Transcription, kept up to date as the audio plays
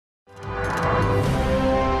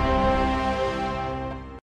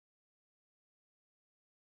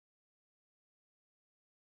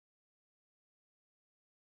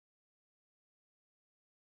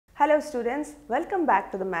Hello students, welcome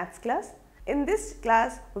back to the maths class. In this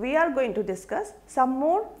class, we are going to discuss some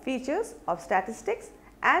more features of statistics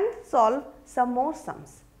and solve some more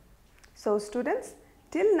sums. So students,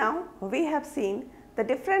 till now we have seen the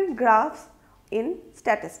different graphs in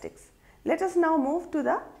statistics. Let us now move to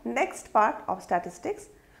the next part of statistics,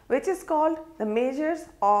 which is called the measures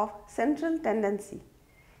of central tendency.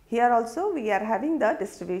 Here also we are having the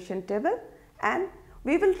distribution table and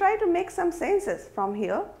we will try to make some senses from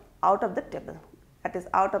here out of the table, that is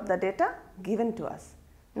out of the data given to us.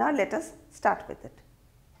 Now let us start with it.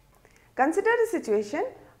 Consider a situation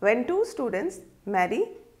when two students, Mary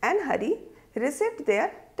and Hari, received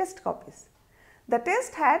their test copies. The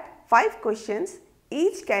test had 5 questions,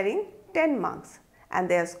 each carrying 10 marks, and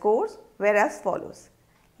their scores were as follows.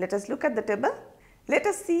 Let us look at the table. Let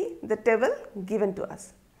us see the table given to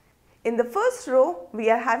us. In the first row,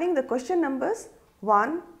 we are having the question numbers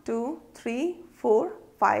 1, 2, 3, 4,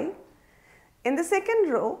 5. In the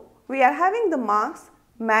second row, we are having the marks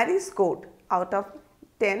Mary scored out of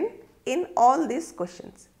 10 in all these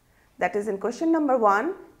questions. That is, in question number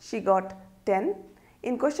 1, she got 10.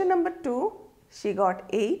 In question number 2, she got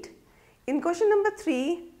 8. In question number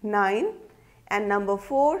 3, 9. And number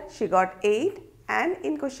 4, she got 8. And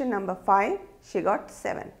in question number 5, she got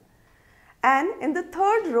 7. And in the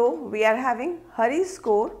third row, we are having Hari's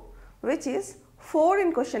score, which is 4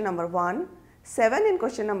 in question number 1, 7 in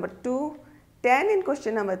question number 2, 10 in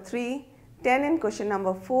question number 3, 10 in question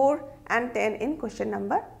number 4 and 10 in question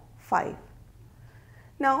number 5.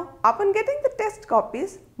 Now, upon getting the test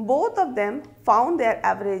copies, both of them found their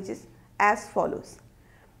averages as follows.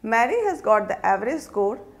 Mary has got the average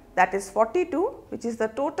score, that is 42, which is the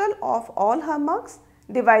total of all her marks,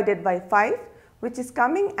 divided by 5, which is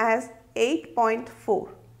coming as 8.4.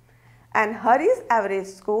 And Hari's average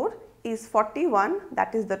score is 41,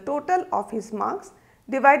 that is the total of his marks,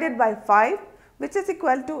 divided by 5, which is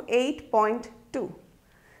equal to 8.2.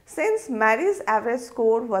 Since Mary's average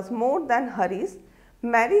score was more than Hari's,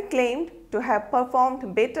 Mary claimed to have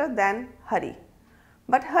performed better than Hari.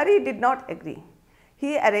 But Hari did not agree.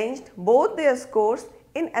 He arranged both their scores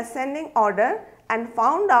in ascending order and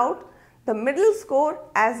found out the middle score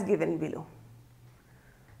as given below.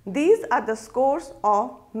 These are the scores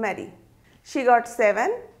of Mary. She got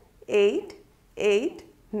 7, 8, 8,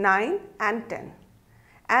 9 and 10.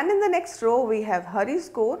 And in the next row we have Hari's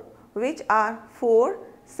score, which are 4,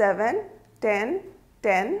 7, 10,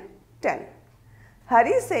 10, 10.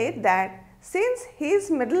 Hari said that since his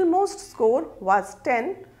middlemost score was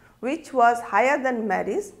 10, which was higher than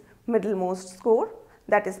Mary's middlemost score,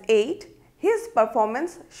 that is 8, his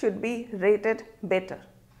performance should be rated better.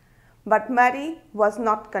 But Mary was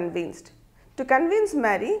not convinced. To convince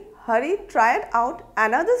Mary, Hari tried out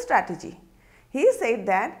another strategy. He said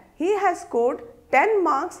that he has scored 10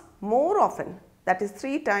 marks more often, that is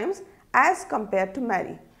 3 times, as compared to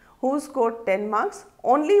Mary, who scored 10 marks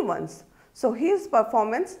only once. So his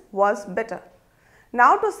performance was better.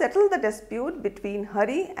 Now to settle the dispute between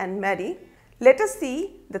Hari and Mary, let us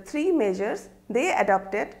see the 3 measures they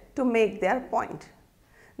adopted to make their point.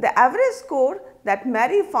 The average score that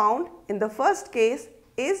Mary found in the first case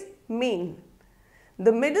is mean.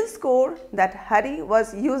 The middle score that Hari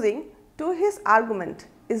was using to his argument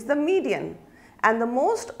is the median, and the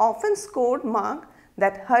most often scored mark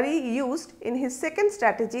that Hari used in his second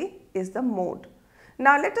strategy is the mode.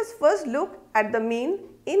 Now let us first look at the mean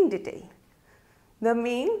in detail. The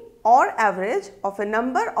mean or average of a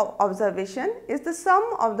number of observations is the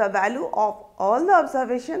sum of the value of all the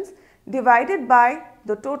observations divided by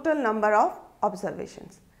the total number of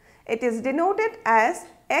observations. It is denoted as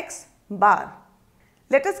x bar.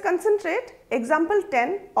 Let us concentrate example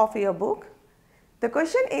 10 of your book. The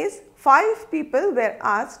question is, 5 people were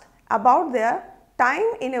asked about their time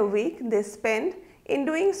in a week they spend in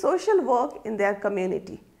doing social work in their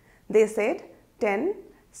community. They said 10,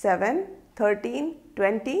 7, 13,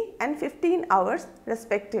 20 and 15 hours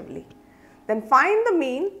respectively. Then find the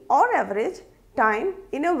mean or average time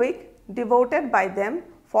in a week devoted by them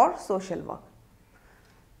for social work.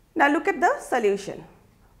 Now look at the solution.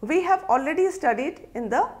 We have already studied in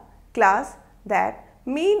the class that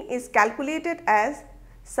mean is calculated as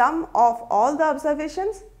sum of all the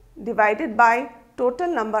observations divided by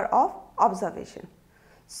total number of observations.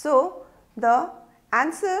 So the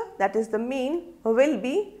answer, that is the mean, will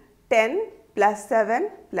be 10 plus 7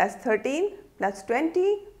 plus 13 plus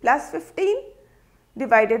 20 plus 15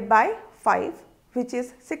 divided by 5, which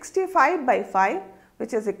is 65 by 5,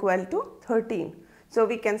 which is equal to 13. So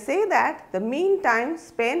we can say that the mean time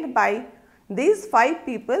spent by these 5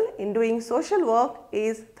 people in doing social work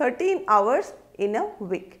is 13 hours in a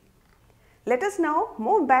week. Let us now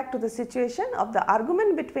move back to the situation of the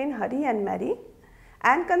argument between Hari and Mary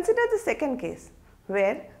and consider the second case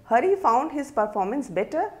where Hari found his performance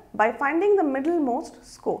better by finding the middlemost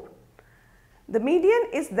score. The median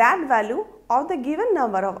is that value of the given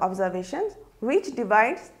number of observations which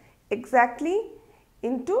divides exactly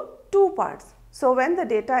into two parts. So, when the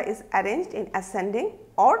data is arranged in ascending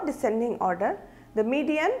or descending order, the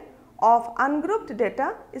median of ungrouped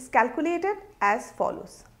data is calculated as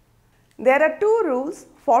follows. There are two rules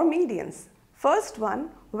for medians. First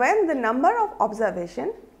one, when the number of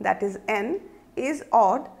observation, that is n, is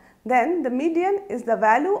odd, then the median is the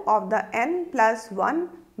value of the n plus 1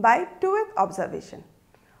 by 2th observation.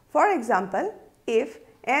 For example, if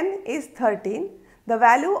n is 13, the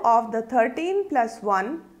value of the 13 plus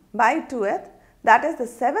 1 by 2th, that is the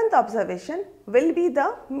 7th observation, will be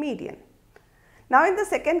the median. Now, in the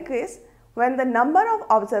second case, when the number of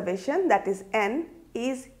observation, that is n,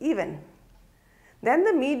 is even, then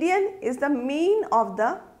the median is the mean of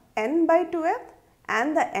the n by 2th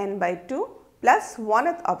and the n by 2 plus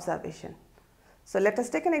 1th observation. So, let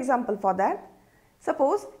us take an example for that.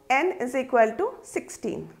 Suppose n is equal to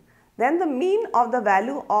 16, then the mean of the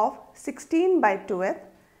value of 16 by 2th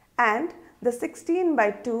and the 16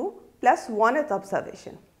 by 2 plus 1th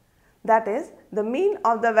observation, that is the mean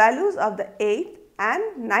of the values of the 8th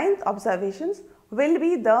and 9th observations will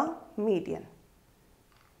be the median.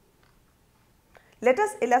 Let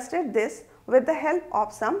us illustrate this with the help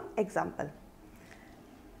of some example.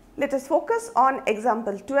 Let us focus on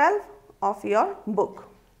example 12 of your book.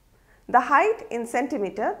 The height in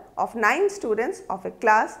centimeter of 9 students of a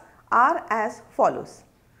class are as follows: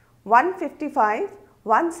 155,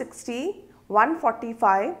 160,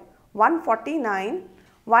 145, 149,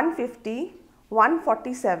 150,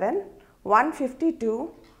 147,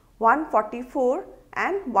 152, 144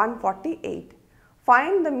 and 148.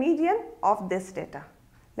 Find the median of this data.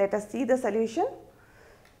 Let us see the solution.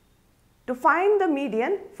 To find the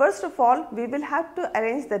median, first of all, we will have to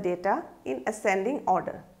arrange the data in ascending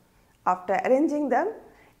order. After arranging them,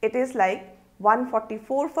 it is like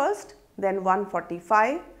 144 first, then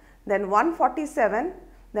 145, then 147,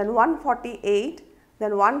 then 148,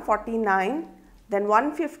 then 149, then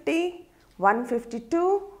 150,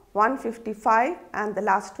 152, 155 and the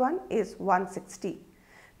last one is 160.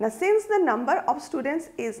 Now, since the number of students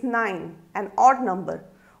is 9, an odd number,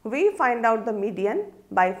 we find out the median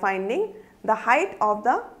by finding the height of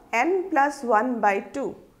the n plus 1 by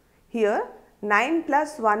 2. Here 9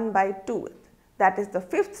 plus 1 by 2, that is the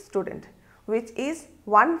 5th student, which is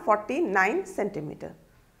 149 centimeter.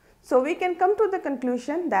 So, we can come to the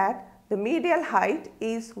conclusion that the medial height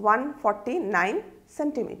is 149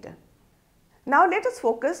 centimeter. Now, let us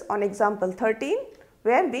focus on example 13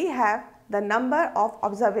 where we have the number of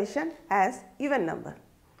observation as even number.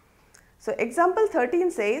 So, example 13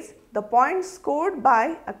 says the points scored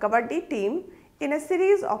by a kabaddi team in a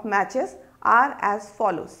series of matches are as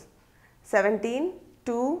follows: 17,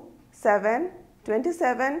 2, 7,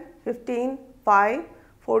 27, 15, 5,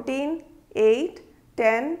 14, 8,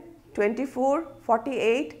 10, 24,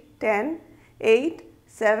 48, 10, 8,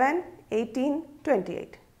 7, 18,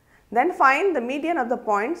 28. Then find the median of the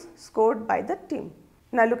points scored by the team.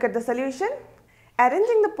 Now, look at the solution.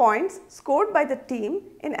 Arranging the points scored by the team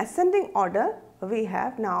in ascending order, we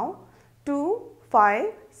have now 2, 5,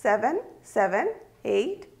 7, 7,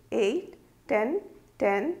 8, 8, 10,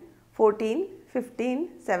 10, 14, 15,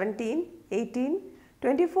 17, 18,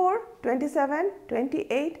 24, 27,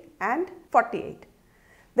 28 and 48.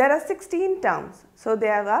 There are 16 terms. So,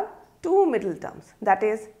 there are 2 middle terms, that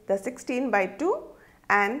is the 16 by 2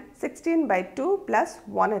 and 16 by 2 plus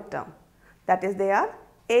 1th term, that is they are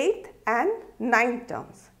 8th and 9th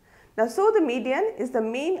terms. Now, so the median is the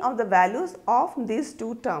mean of the values of these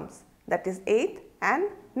 2 terms, that is 8th and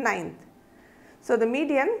 9th. So, the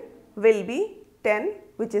median will be 10,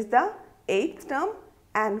 which is the 8th term,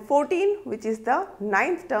 and 14, which is the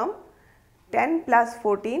 9th term. 10 plus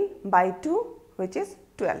 14 by 2, which is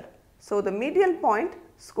 12. So, the median point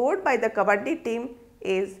scored by the kabaddi team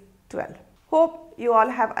is 12. Hope you all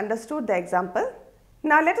have understood the example.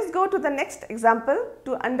 Now, let us go to the next example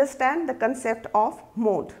to understand the concept of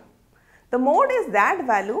mode. The mode is that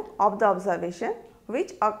value of the observation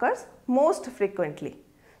which occurs most frequently.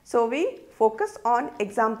 So, we focus on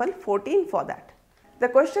example 14 for that. The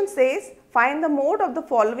question says, find the mode of the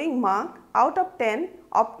following mark out of 10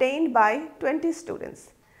 obtained by 20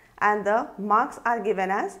 students, and the marks are given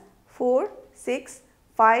as 4, 6,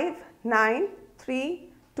 5, 9, 3,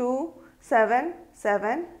 2, 7,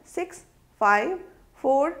 7, 6, 5,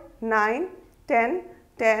 4, 9, 10,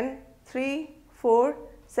 10, 3, 4,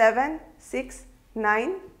 7, 6,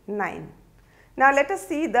 9, 9. Now let us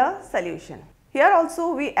see the solution. Here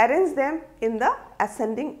also we arrange them in the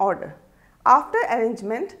ascending order. After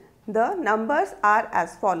arrangement, the numbers are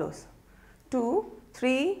as follows: 2,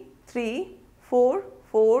 3, 3, 4,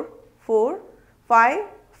 4, 4, 5,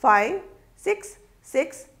 5, 6,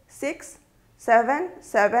 6, 6, 7,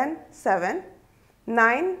 7, 7,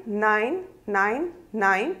 9, 9, 9,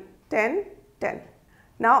 9, 10, 10.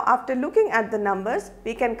 Now after looking at the numbers,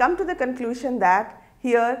 we can come to the conclusion that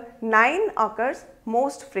here 9 occurs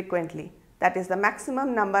most frequently. That is the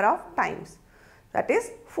maximum number of times. That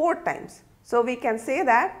is 4 times. So we can say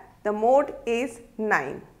that the mode is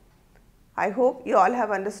 9. I hope you all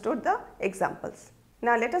have understood the examples.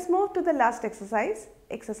 Now let us move to the last exercise,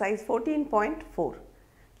 exercise 14.4.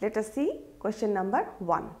 Let us see question number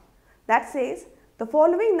 1. That says the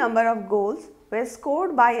following number of goals were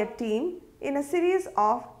scored by a team in a series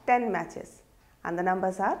of 10 matches, and the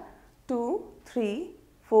numbers are 2, 3,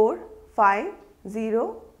 4, 5,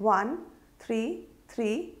 0, 1, 3,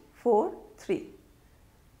 3, 4, 3.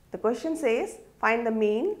 The question says find the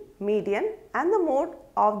mean, median and the mode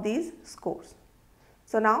of these scores.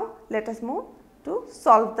 So now let us move to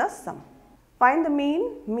solve the sum. Find the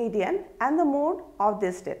mean, median and the mode of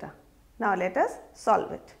this data. Now let us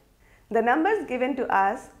solve it. The numbers given to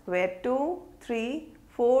us were 2, 3,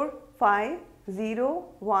 4, 5, 0,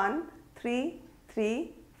 1, 3,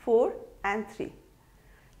 3, 4 and 3.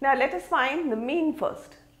 Now let us find the mean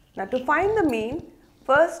first. Now to find the mean,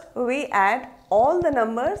 first we add all the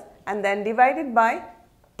numbers and then divide it by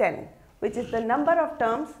 10, which is the number of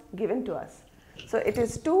terms given to us. So it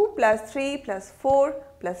is 2 plus 3 plus 4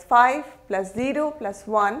 plus 5 plus 0 plus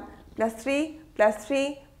 1 plus 3 plus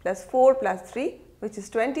 3 plus 4 plus 3, which is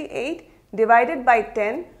 28 divided by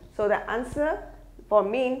 10. So the answer for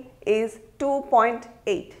mean is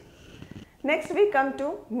 2.8. Next we come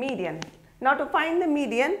to median. Now to find the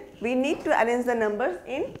median, we need to arrange the numbers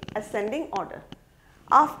in ascending order.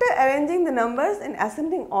 After arranging the numbers in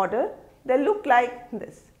ascending order, they look like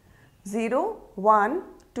this: 0, 1,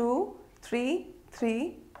 2, 3,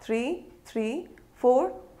 3, 3, 3,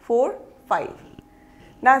 4, 4, 5.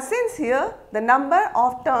 Now since here the number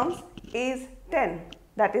of terms is 10,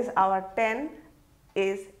 that is our 10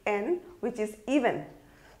 is n, which is even.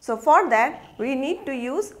 So for that we need to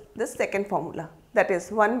use the second formula, that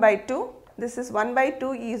is 1 by 2. This is 1 by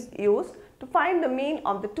 2 is used to find the mean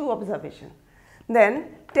of the 2 observation.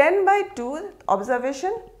 Then 10 by 2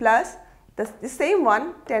 observation plus the same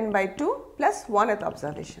one 10 by 2 plus 1th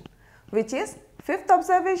observation, which is 5th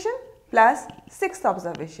observation plus 6th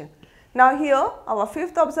observation. Now here our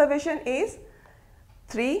 5th observation is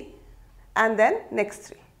 3 and then next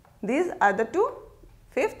 3. These are the two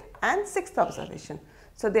 5th and 6th observation.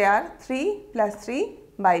 So they are 3 plus 3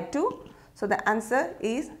 by 2. So the answer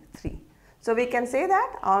is 3. So we can say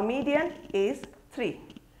that our median is 3.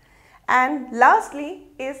 And lastly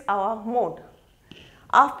is our mode.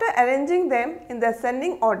 After arranging them in the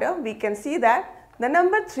ascending order, we can see that the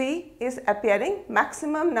number 3 is appearing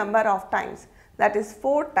maximum number of times, that is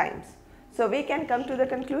 4 times. So we can come to the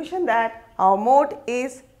conclusion that our mode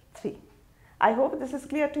is 3. I hope this is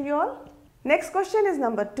clear to you all. Next question is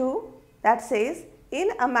number 2, that says in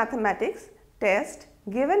a mathematics test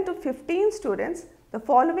given to 15 students, the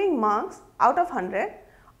following marks out of 100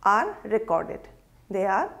 are recorded. They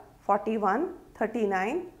are 41,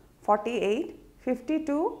 39, 48,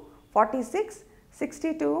 52, 46,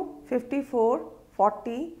 62, 54,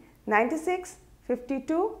 40, 96,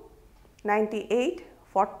 52, 98,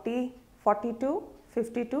 40, 42,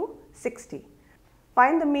 52, 60.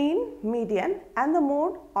 Find the mean, median and the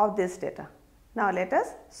mode of this data. Now let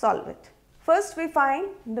us solve it. First we find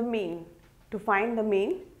the mean. To find the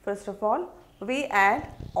mean, first of all, we add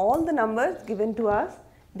all the numbers given to us,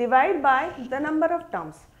 divide by the number of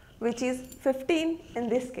terms, which is 15 in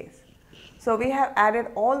this case. So we have added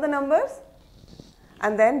all the numbers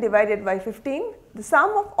and then divided by 15. The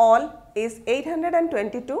sum of all is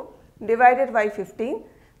 822 divided by 15.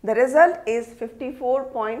 The result is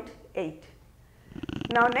 54.8.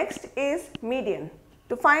 Now next is median.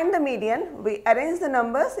 To find the median, we arrange the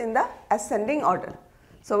numbers in the ascending order.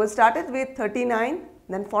 So we started with 39,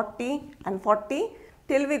 then 40 and 40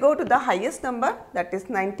 till we go to the highest number, that is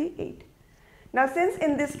 98. Now since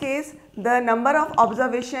in this case the number of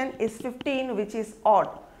observation is 15, which is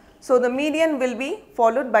odd, so the median will be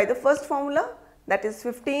followed by the first formula, that is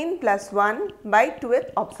 15 plus 1 by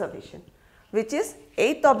 2th observation, which is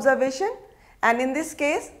 8th observation, and in this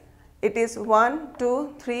case it is 1,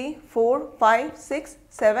 2, 3, 4, 5, 6,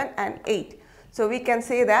 7 and 8. So we can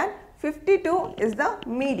say that 52 is the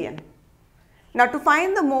median. Now to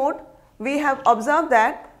find the mode, we have observed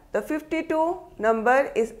that the 52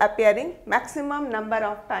 number is appearing maximum number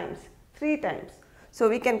of times, 3 times. So,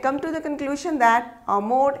 we can come to the conclusion that our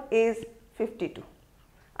mode is 52.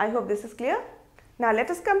 I hope this is clear. Now, let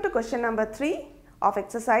us come to question number 3 of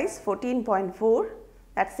exercise 14.4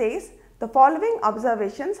 that says the following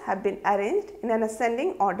observations have been arranged in an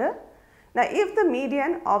ascending order. Now, if the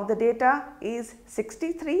median of the data is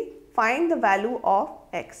 63, find the value of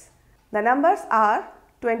x. The numbers are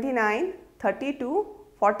 29, 32,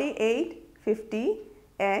 48, 50,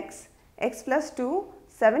 x, x plus 2,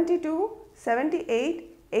 72,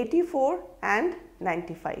 78, 84 and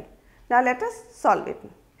 95. Now, let us solve it.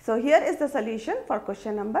 So, here is the solution for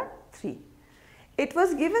question number 3. It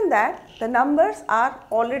was given that the numbers are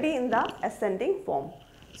already in the ascending form.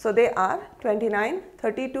 So, they are 29,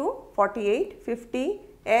 32, 48, 50,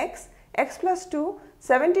 x, x plus 2,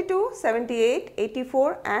 72, 78,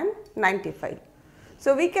 84 and 95.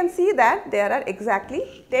 So, we can see that there are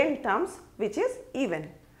exactly 10 terms which is even.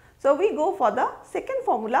 So, we go for the second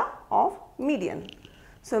formula of median.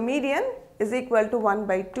 So, median is equal to 1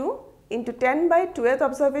 by 2 into 10 by 2th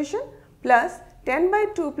observation plus 10 by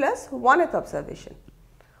 2 plus 1th observation.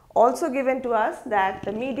 Also given to us that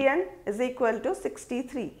the median is equal to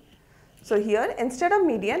 63. So, here instead of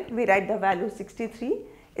median we write the value 63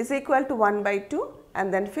 is equal to 1 by 2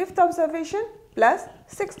 and then 5th observation plus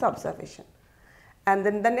 6th observation. And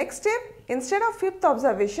then the next step, instead of 5th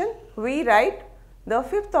observation we write the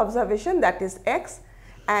 5th observation, that is x,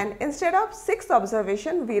 and instead of 6th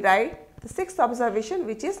observation we write the 6th observation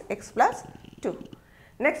which is x plus 2.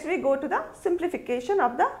 Next we go to the simplification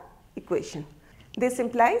of the equation. This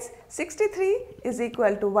implies 63 is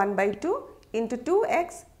equal to 1 by 2 into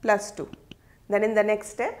 2x plus 2. Then in the next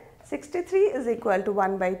step 63 is equal to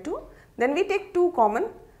 1 by 2, then we take 2 common,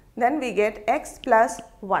 then we get x plus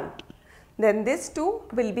 1. Then this 2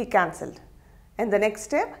 will be cancelled. In the next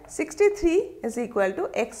step 63 is equal to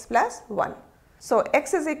x plus 1. So,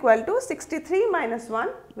 x is equal to 63 minus 1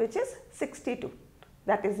 which is 62.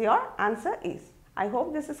 That is your answer is. I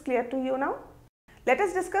hope this is clear to you now. Let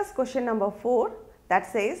us discuss question number 4 that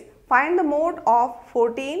says find the mode of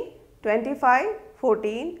 14, 25,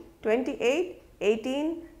 14, 28,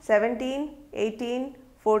 18, 17, 18,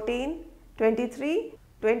 14, 23,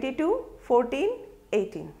 22, 14,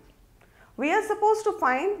 18. We are supposed to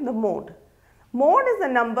find the mode. Mode is the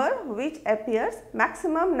number which appears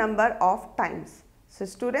maximum number of times. So,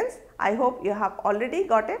 students, I hope you have already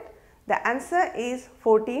got it. The answer is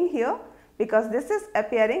 14 here because this is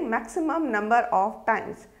appearing maximum number of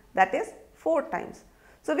times, that is 4 times.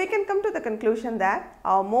 So, we can come to the conclusion that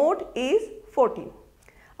our mode is 14.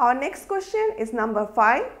 Our next question is number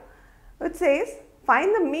 5, which says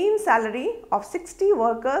find the mean salary of 60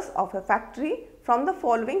 workers of a factory from the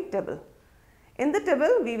following table. In the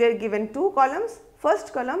table we were given 2 columns.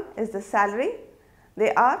 First column is the salary.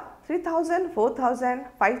 They are 3000, 4000,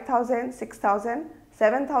 5000, 6000,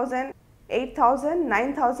 7000, 8000,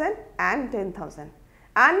 9000 and 10,000.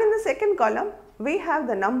 And in the second column we have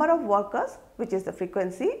the number of workers which is the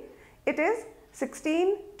frequency. It is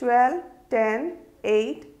 16, 12, 10,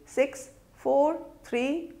 8, 6, 4,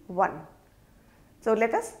 3, 1. So,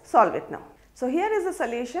 let us solve it now. So, here is the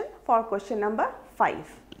solution for question number 5.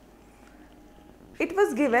 It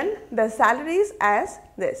was given the salaries as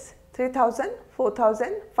this 3000,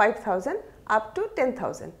 4000, 5000 up to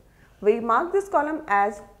 10,000. We mark this column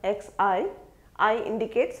as xi, I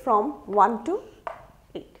indicates from 1 to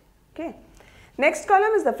 8. Okay. Next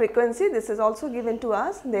column is the frequency. This is also given to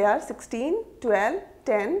us. They are 16, 12,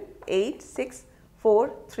 10, 8, 6,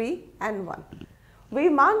 4, 3 and 1. We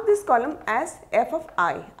mark this column as f of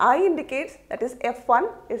I. I indicates that is f1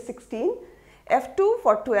 is 16, f2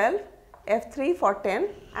 for 12, f3 for 10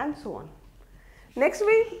 and so on. Next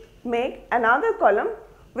we make another column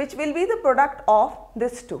which will be the product of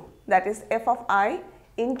this 2, that is f of I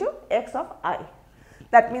into x of I.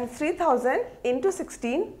 That means 3000 into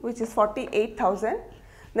 16 which is 48,000,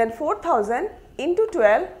 then 4000 into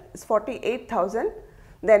 12 is 48,000,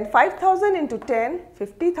 then 5000 into 10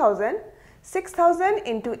 50,000, 6000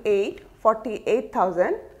 into 8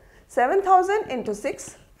 48,000, 7000 into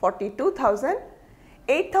 6 42,000,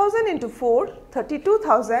 8,000 into 4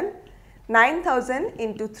 32,000, 9,000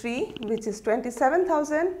 into 3 which is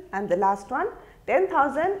 27,000 and the last one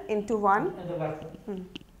 10,000 into 1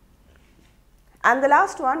 and the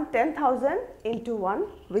last one 10,000 into 1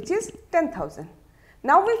 which is 10,000.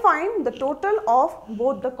 Now we find the total of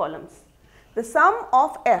both the columns. The sum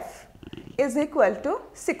of f is equal to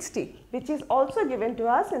 60 which is also given to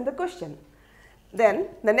us in the question. Then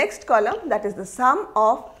the next column, that is the sum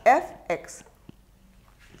of fx,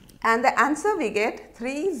 and the answer we get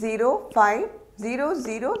 3050 0,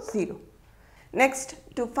 0, 0. Next,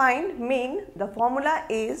 to find mean, the formula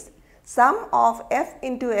is sum of f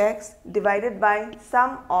into x divided by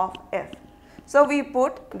sum of f. So, we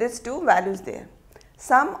put these two values there.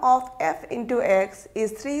 Sum of f into x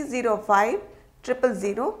is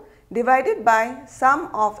 305,000 divided by sum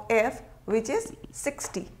of f, which is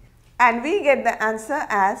 60, and we get the answer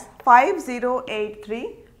as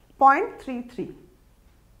 5083.33.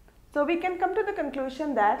 So, we can come to the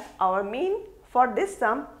conclusion that our mean for this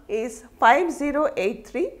sum is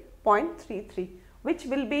 5083.33, which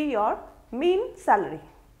will be your mean salary.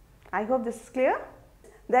 I hope this is clear.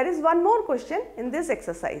 There is one more question in this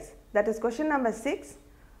exercise, that is question number 6,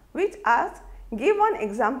 which asks, give one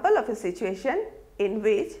example of a situation in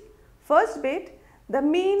which first bit, the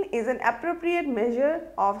mean is an appropriate measure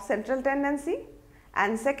of central tendency,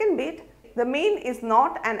 and second bit, the mean is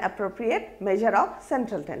not an appropriate measure of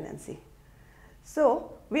central tendency.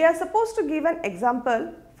 So, we are supposed to give an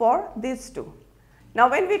example for these two. Now,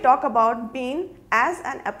 when we talk about mean as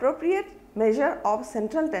an appropriate measure of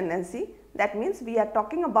central tendency, that means we are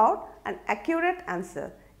talking about an accurate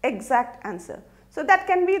answer, exact answer. So, that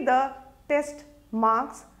can be the test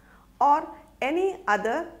marks or any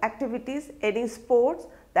other activities, any sports,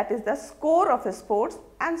 that is the score of a sports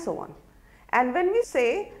and so on. And when we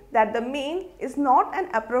say that the mean is not an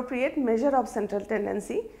appropriate measure of central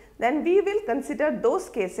tendency, then we will consider those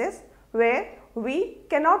cases where we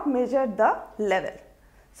cannot measure the level.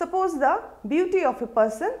 Suppose the beauty of a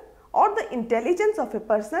person or the intelligence of a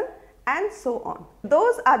person and so on.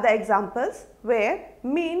 Those are the examples where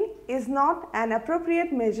mean is not an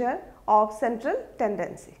appropriate measure of central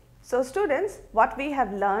tendency. So, students, what we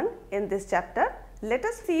have learned in this chapter, let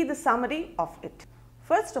us see the summary of it.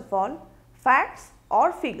 First of all, facts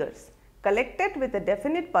or figures collected with a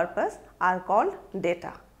definite purpose are called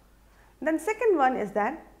data. Then second one is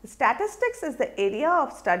that statistics is the area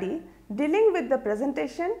of study dealing with the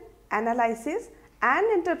presentation, analysis and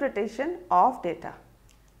interpretation of data.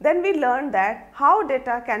 Then we learned that how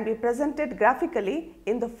data can be presented graphically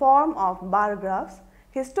in the form of bar graphs,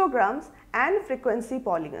 histograms and frequency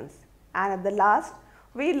polygons. And at the last,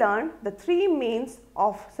 we learned the three means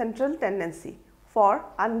of central tendency for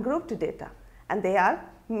ungrouped data, and they are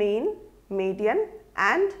mean, median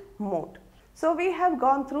and mode. So, we have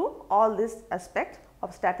gone through all this aspect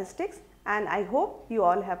of statistics, and I hope you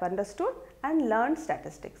all have understood and learned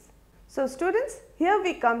statistics. So, students, here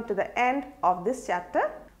we come to the end of this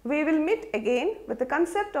chapter. We will meet again with the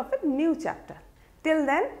concept of a new chapter. Till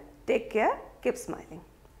then, take care, keep smiling.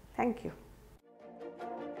 Thank you.